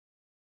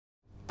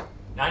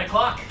9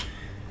 o'clock.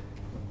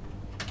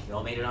 You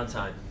all made it on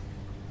time.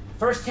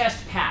 First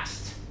test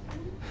passed.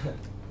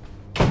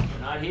 We're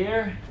not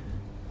here.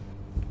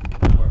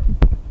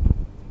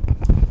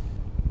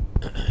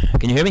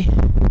 Can you hear me?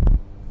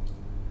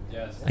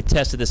 Yes. I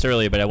tested this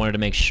earlier, but I wanted to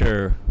make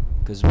sure,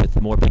 because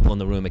with more people in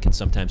the room, it can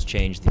sometimes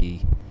change the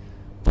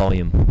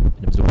volume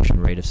and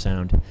absorption rate of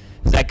sound.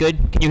 Is that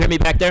good? Can you hear me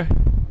back there?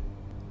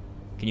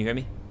 Can you hear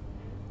me?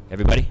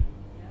 Everybody?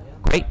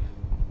 Great.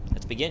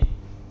 Let's begin.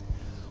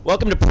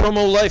 Welcome to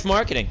Promo Life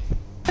Marketing.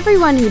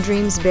 Everyone who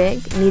dreams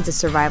big needs a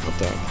survival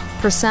gig.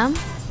 For some,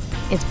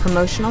 it's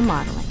promotional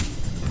modeling.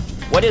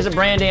 What is a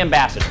brand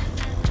ambassador?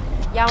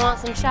 Y'all want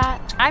some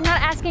shots? I'm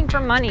not asking for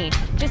money.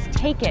 Just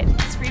take it.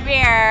 It's free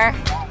beer.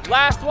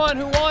 Last one,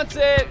 who wants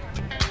it?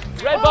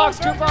 Red box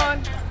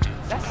coupon.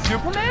 That's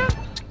Superman?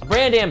 A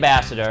brand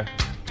ambassador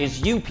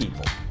is you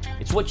people.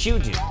 It's what you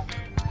do.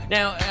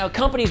 Now,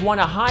 companies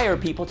want to hire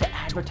people to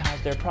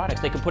advertise their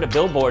products. They can put a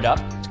billboard up,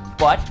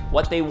 but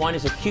what they want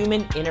is a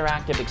human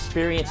interactive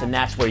experience, and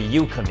that's where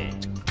you come in.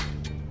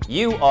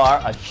 You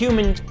are a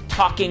human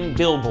talking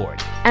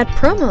billboard. At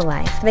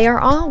PromoLife, they are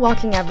all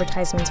walking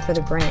advertisements for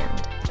the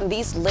brand.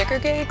 These liquor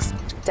gigs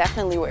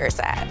definitely where it's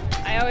at.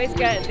 I always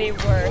get the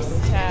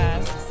worst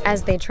tasks.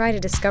 As they try to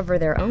discover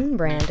their own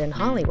brand in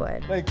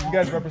Hollywood. Like, you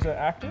guys represent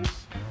actors?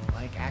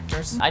 Like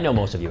actors? I know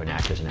most of you are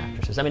actors and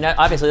actresses. I mean,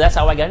 obviously that's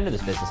how I got into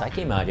this business. I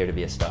came out here to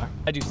be a star.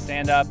 I do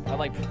stand-up. I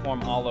like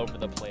perform all over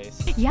the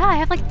place. Yeah, I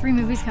have like 3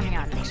 movies coming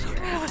out next year.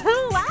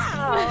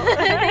 Wow.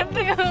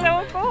 That's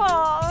so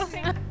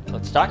cool.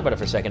 Let's talk about it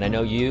for a second. I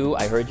know you,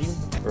 I heard you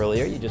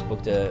earlier, you just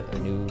booked a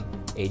new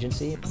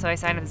agency. So I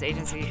signed with this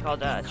agency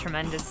called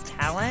Tremendous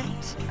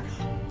Talent.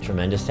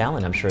 Tremendous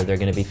Talent. I'm sure they're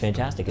going to be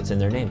fantastic. It's in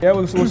their name. Yeah,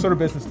 what sort of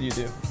business do you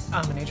do?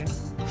 I'm an agent.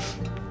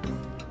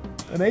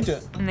 An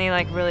agent? And they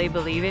like really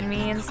believe in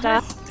me and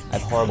stuff. I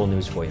have horrible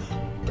news for you.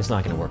 It's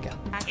not going to work out.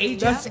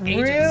 That's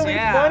really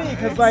funny,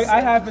 because like I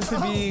happen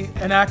to be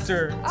an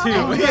actor too.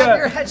 Yeah.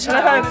 Your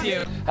headshot with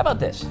you. How about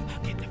this?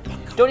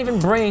 Don't even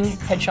bring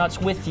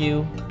headshots with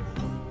you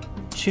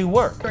to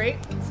work. Great.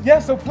 Yeah,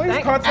 so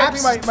please contact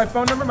me. My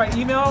phone number, my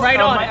email, my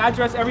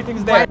address,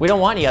 everything's there. We don't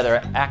want any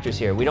other actors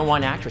here. We don't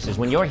want actresses.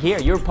 When you're here,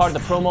 you're part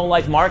of the Promo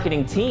Life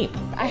marketing team.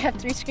 I have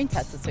 3 screen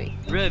tests this week.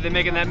 Really? They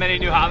making that many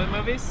new Hobbit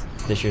movies?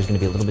 This year's going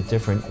to be a little bit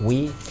different.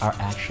 We are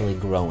actually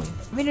growing.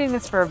 I've been doing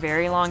this for a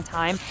very long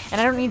time,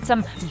 and I don't need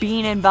some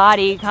bean and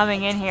body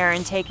coming in here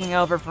and taking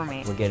over for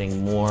me. We're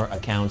getting more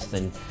accounts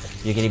than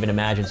you can even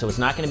imagine, so it's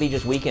not going to be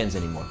just weekends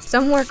anymore.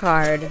 Some work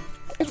hard.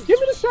 Give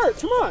me the shirt,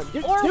 come on.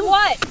 Or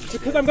what?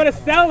 Because I'm gonna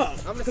sell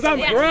them. Because I'm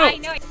broke. I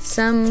know.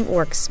 Some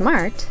work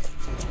smart.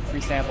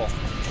 Free sample.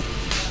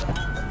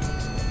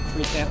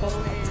 Free sample?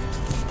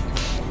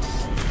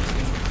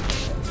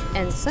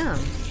 And some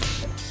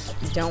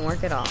don't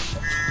work at all.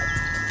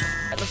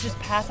 Let's just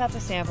pass out the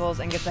samples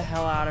and get the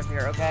hell out of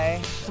here, okay?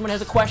 Someone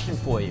has a question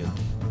for you.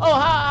 Oh,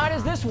 how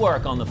does this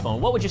work on the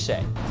phone? What would you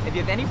say? If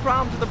you have any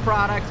problems with the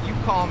product, you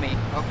call me,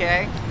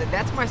 okay?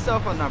 That's my cell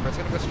phone number. It's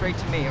gonna go straight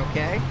to me,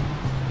 okay?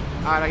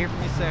 All right, I'll hear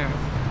from you soon.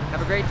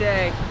 Have a great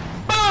day.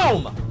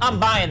 Boom!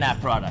 I'm buying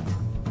that product.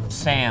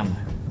 Sam,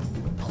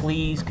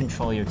 please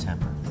control your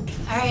temper.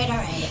 All right.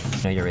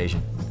 I know you're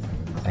Asian.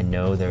 I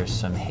know there's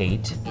some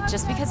hate.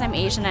 Just because I'm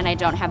Asian and I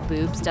don't have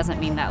boobs doesn't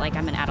mean that like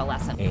I'm an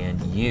adolescent.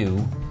 And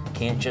you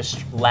can't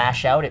just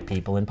lash out at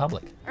people in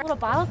public. A little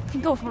bottle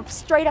can go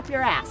straight up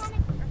your ass.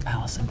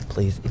 Allison,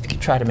 please, if you could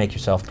try to make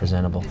yourself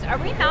presentable. Are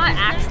we not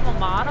actual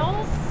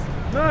models?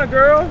 Nah,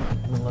 girl.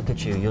 I mean, look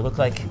at you. You look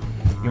like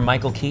you're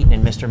Michael Keaton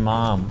in Mr.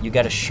 Mom. You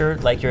got a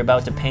shirt like you're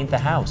about to paint the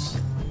house.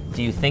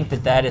 Do you think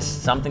that that is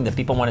something that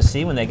people want to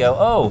see when they go,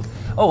 oh,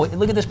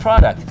 look at this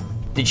product.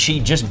 Did she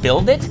just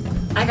build it?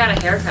 I got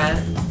a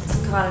haircut.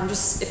 God,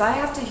 if I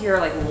have to hear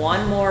like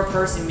one more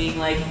person being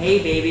like,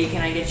 hey baby,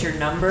 can I get your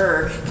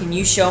number? Or can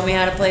you show me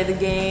how to play the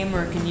game?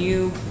 Or can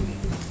you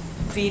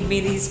feed me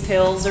these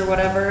pills or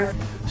whatever?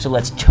 So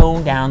let's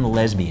tone down the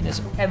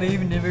lesbianism. Have you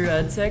even never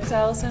had sex,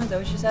 Alison? Is that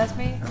what she just asked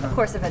me? Of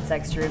course I've had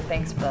sex, Drew.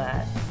 Thanks for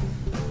that.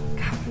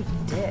 God, what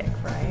a dick,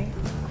 right?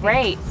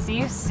 Great. See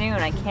you soon.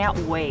 I can't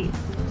wait.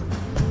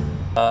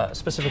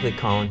 Specifically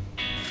Collin.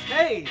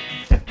 Hey!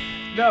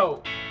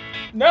 No,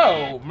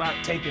 I'm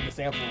not taking the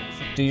samples.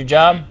 Do your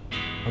job.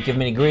 Don't give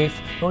him any grief.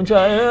 Don't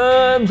try,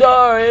 I'm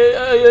sorry.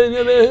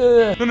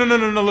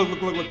 No,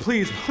 look,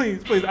 please.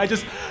 I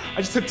just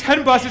took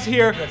 10 buses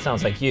here. That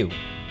sounds like you.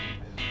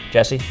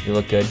 Jesse, you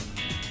look good.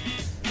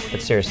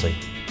 But seriously,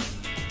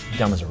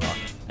 dumb as a rock.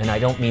 And I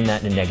don't mean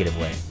that in a negative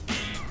way.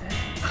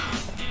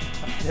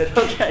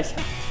 Okay,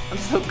 I'm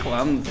so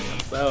clumsy. I'm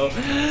so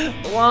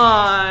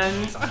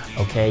blonde.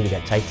 Okay, you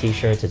got tight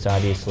t-shirts. It's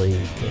obviously,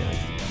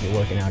 you're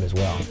working out as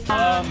well.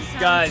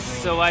 Guys,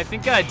 so I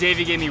think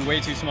Davey gave me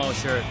way too small a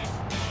shirt.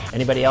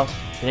 Anybody else?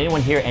 Did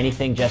anyone hear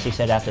anything Jesse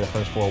said after the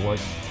first 4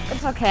 words?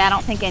 It's okay. I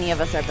don't think any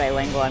of us are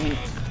bilingual. I mean,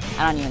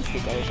 I don't even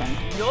speak Asian.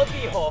 Yo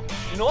dijo,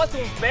 no es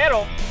un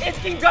perro, es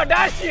Kim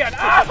Kardashian.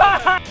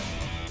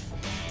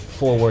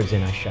 4 words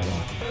in, I shut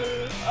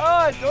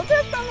off. ¿Dónde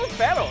están los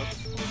perros?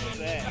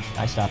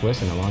 I stopped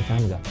listening a long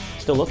time ago.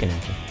 Still looking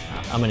at you.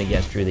 I'm gonna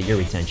guess, Drew, that your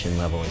retention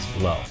level is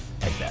low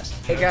at best.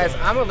 Hey guys,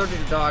 I'm allergic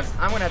to dogs.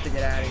 I'm gonna have to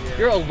get out of here.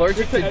 You're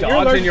allergic to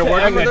dogs and you're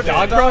working a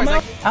dog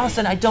promo?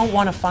 Allison, I don't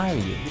want to fire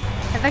you.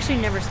 I've actually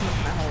never smoked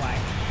my whole life.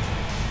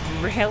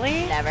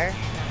 Really? Never.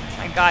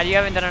 My God, you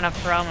haven't done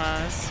enough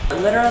promos.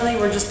 Literally,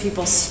 we're just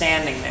people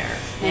standing there,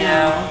 you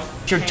know?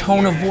 Your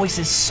tone of voice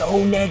is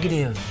so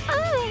negative. Oh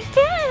my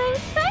God, I'm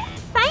so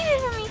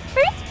excited for my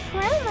first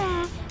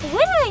promo.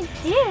 What do I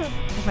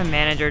do? My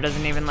manager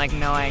doesn't even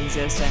know I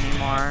exist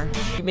anymore.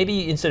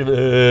 Maybe instead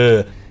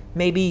of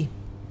maybe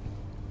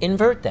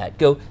invert that.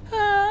 Go,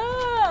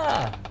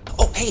 ah.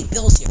 Oh, hey,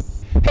 Bill's here.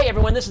 Hey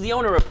everyone, this is the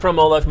owner of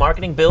Promo Life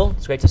Marketing. Bill,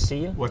 it's great to see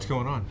you. What's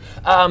going on?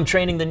 I'm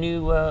training the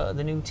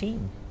new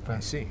team. I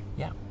see.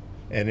 Yeah.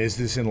 And is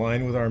this in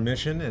line with our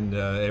mission and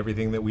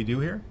everything that we do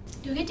here?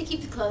 Do we get to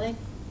keep the clothing?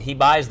 He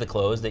buys the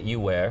clothes that you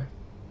wear,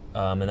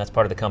 and that's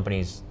part of the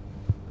company's.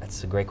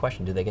 That's a great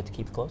question. Do they get to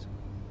keep the clothes?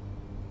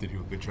 They do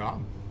a good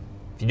job.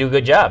 If you do a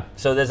good job,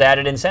 so there's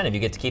added incentive. You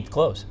get to keep the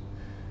clothes.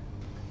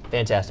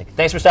 Fantastic.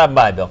 Thanks for stopping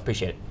by, Bill.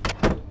 Appreciate it.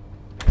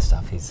 Good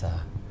stuff. He's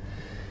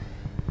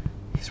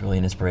really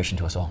an inspiration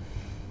to us all.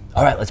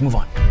 All right, let's move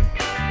on.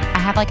 I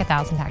have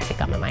 1,000 packs of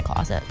gum in my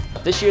closet.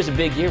 This year's a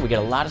big year. We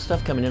got a lot of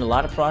stuff coming in, a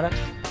lot of products.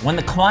 When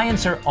the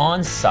clients are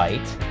on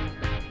site,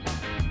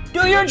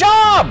 do your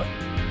job.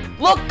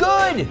 Look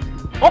good.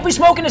 Won't be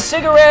smoking a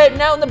cigarette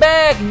and out in the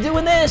back and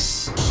doing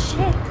this.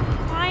 Shit,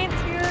 clients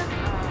here.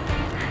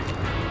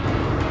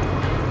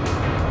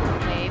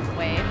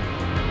 Wave.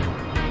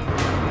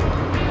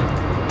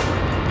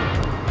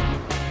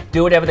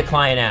 Do whatever the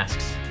client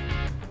asks.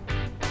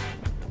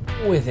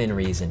 Within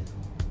reason.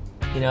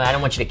 You know, I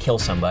don't want you to kill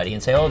somebody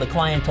and say, oh, the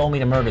client told me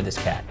to murder this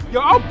cat. Yo,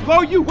 I'll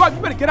blow you up.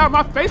 You better get out of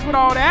my face with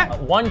all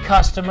that. One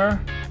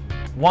customer,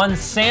 one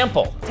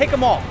sample. Take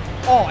them all.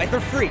 All, and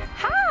they're free.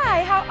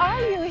 Hi, how are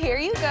you? Here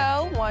you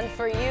go. One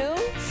for you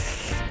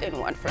and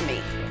one for me.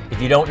 If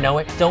you don't know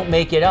it, don't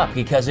make it up,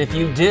 because if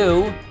you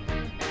do,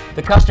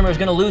 the customer is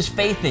going to lose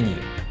faith in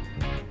you.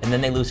 And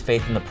then they lose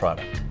faith in the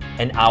product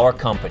and our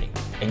company.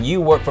 And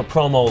you work for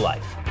Promo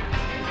Life.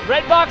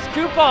 Redbox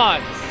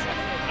coupons.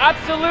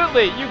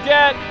 Absolutely. You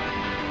get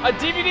a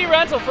DVD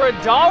rental for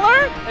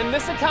 $1 in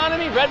this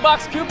economy.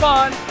 Redbox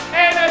coupon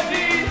and a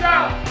DJ.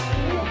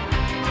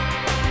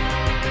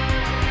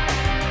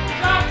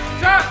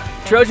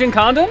 Trojan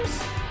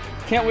condoms?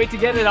 Can't wait to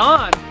get it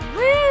on.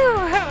 Woo!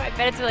 I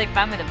bet it's really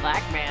fun with a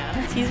black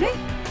man. Excuse me?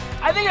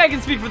 I think I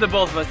can speak for the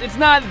both of us. It's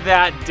not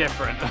that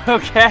different,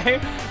 okay?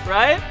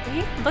 Right?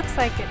 He looks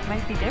like it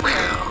might be different.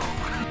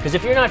 Because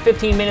if you're not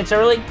 15 minutes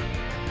early,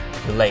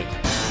 you're late.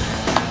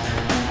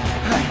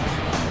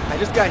 I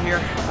just got here.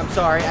 I'm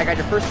sorry. I got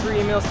your first 3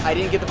 emails. I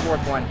didn't get the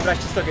 4th one, but I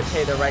should still get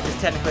paid though, right? Because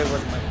technically it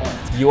wasn't my fault.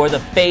 You're the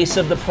face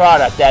of the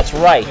product, that's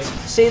right.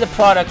 Say the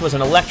product was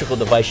an electrical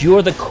device.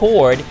 You're the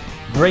cord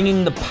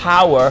bringing the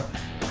power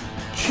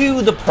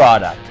to the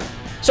product.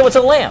 So it's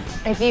a lamp.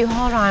 If you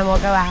hold on, we'll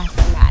go ask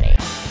somebody.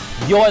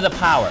 You're the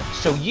power.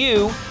 So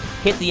you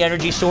hit the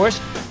energy source,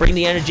 bring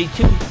the energy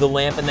to the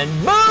lamp, and then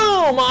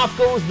boom, off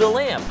goes the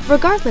lamp.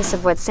 Regardless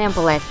of what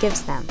Sample Life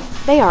gives them,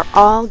 they are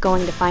all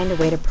going to find a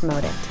way to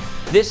promote it.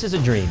 This is a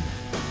dream.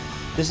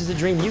 This is a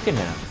dream you can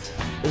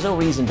have. There's no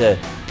reason to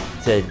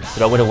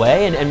throw it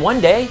away, and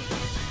one day,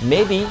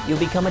 maybe you'll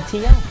become a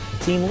TL,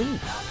 a team lead.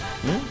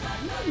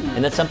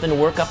 And that's something to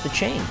work up the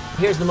chain.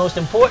 Here's the most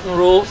important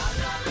rule.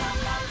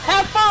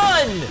 Have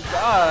fun!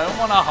 God, I don't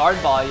want to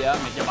hardball you.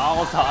 Make your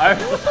balls hard.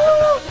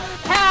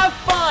 Have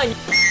fun!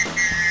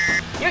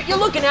 You're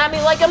looking at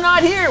me like I'm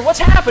not here. What's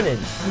happening?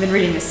 I've been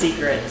reading The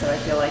Secret, so I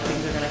feel like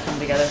things are going to come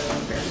together for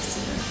me very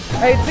soon.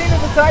 Hey, Tina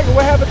the Tiger,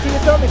 what happened to your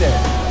tummy there?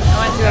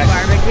 I went to a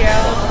barbecue.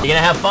 You're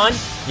gonna have fun,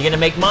 you're gonna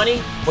make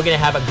money, we're gonna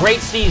have a great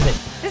season.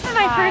 This is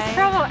my first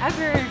promo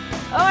ever.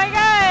 Oh my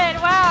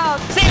God, wow.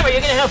 Sarah,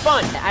 you're gonna have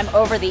fun. I'm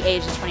over the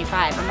age of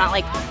 25. I'm not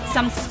like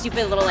some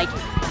stupid little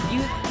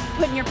you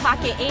put in your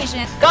pocket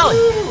Asian. Collin.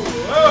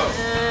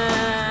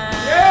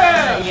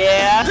 Yeah!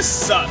 Yeah. This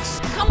sucks.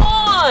 Come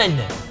on!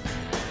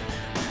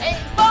 Hey,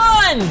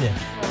 fun!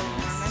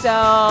 So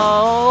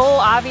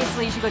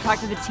obviously you should go talk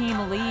to the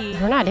team lead.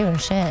 We're not doing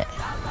shit.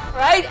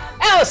 Right?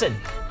 Alison!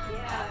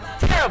 Yeah.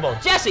 Terrible.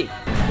 Jesse!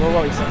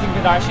 Whoa, you see Kim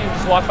Kardashian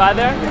just walk by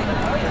there?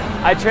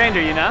 I trained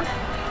her, you know?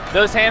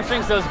 Those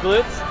hamstrings, those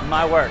glutes,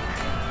 my work.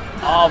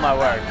 All my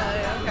work.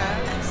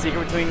 Okay.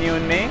 Secret between you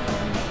and me?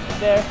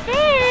 They're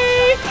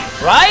fake!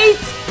 Right?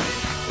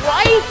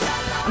 Right?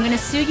 I'm gonna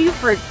sue you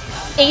for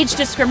age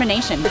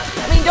discrimination.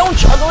 I mean, don't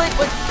juggle it,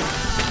 but...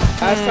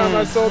 Last time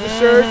I sold the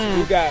shirts,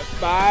 we got $5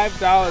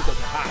 a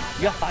pop.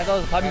 You got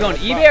 $5 a pop? You going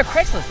eBay or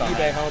Craigslist on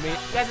eBay, that? homie.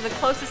 You guys are the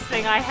closest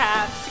thing I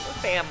have to a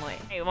family.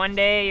 Hey, one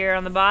day you're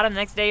on the bottom,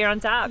 next day you're on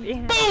top.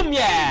 Yeah. Boom,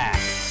 yeah!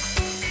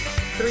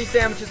 3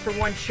 sandwiches for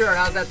 1 shirt.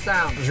 How's that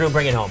sound? Drew,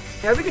 bring it home.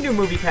 Yeah, we can do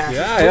movie passes.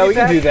 Yeah, we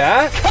can do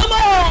that. Come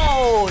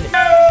on!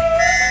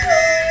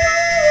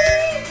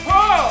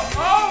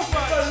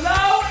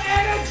 Below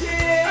energy!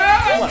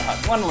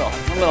 One little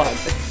hug.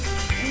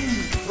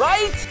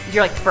 right?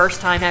 You're like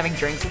first time having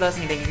drinks with us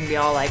and you think you can be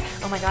all like,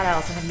 oh my god,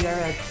 Alison, have you ever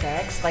had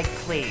sex? Like,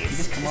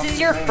 please. This is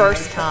your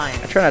first time.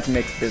 I try not to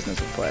mix business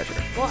with pleasure.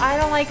 Well, I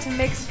don't like to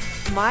mix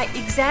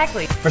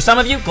exactly. For some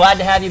of you, glad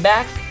to have you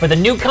back. For the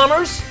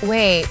newcomers,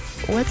 wait,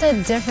 what's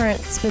the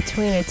difference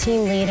between a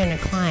team lead and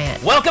a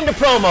client? welcome to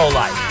Promo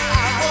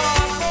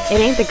Life. It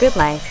ain't the good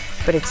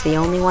life, but it's the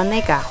only one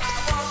they got.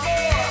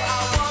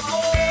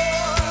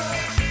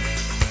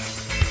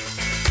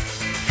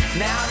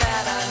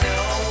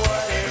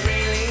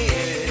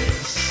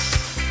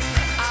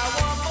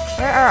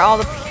 Where are all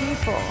the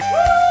people?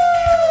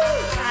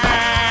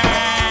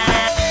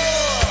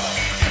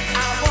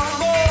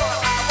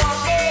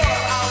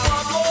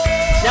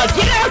 Now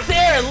get out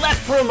there and let's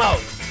promote.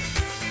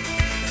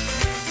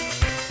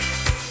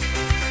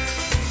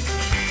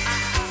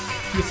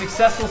 To a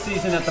successful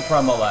season at the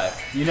Promo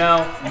Life. You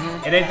know,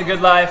 it ain't the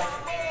good life,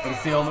 but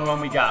it's the only one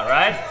we got,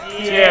 right?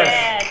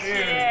 Yeah,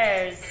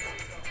 cheers.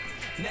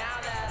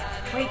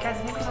 Wait, guys, I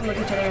think we should look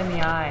each other in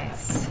the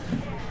eyes.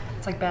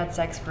 It's like bad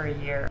sex for a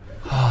year.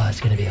 Oh, it's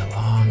gonna be a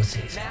long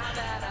season.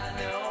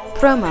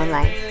 Promo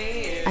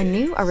Life, a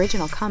new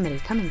original comedy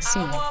coming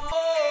soon.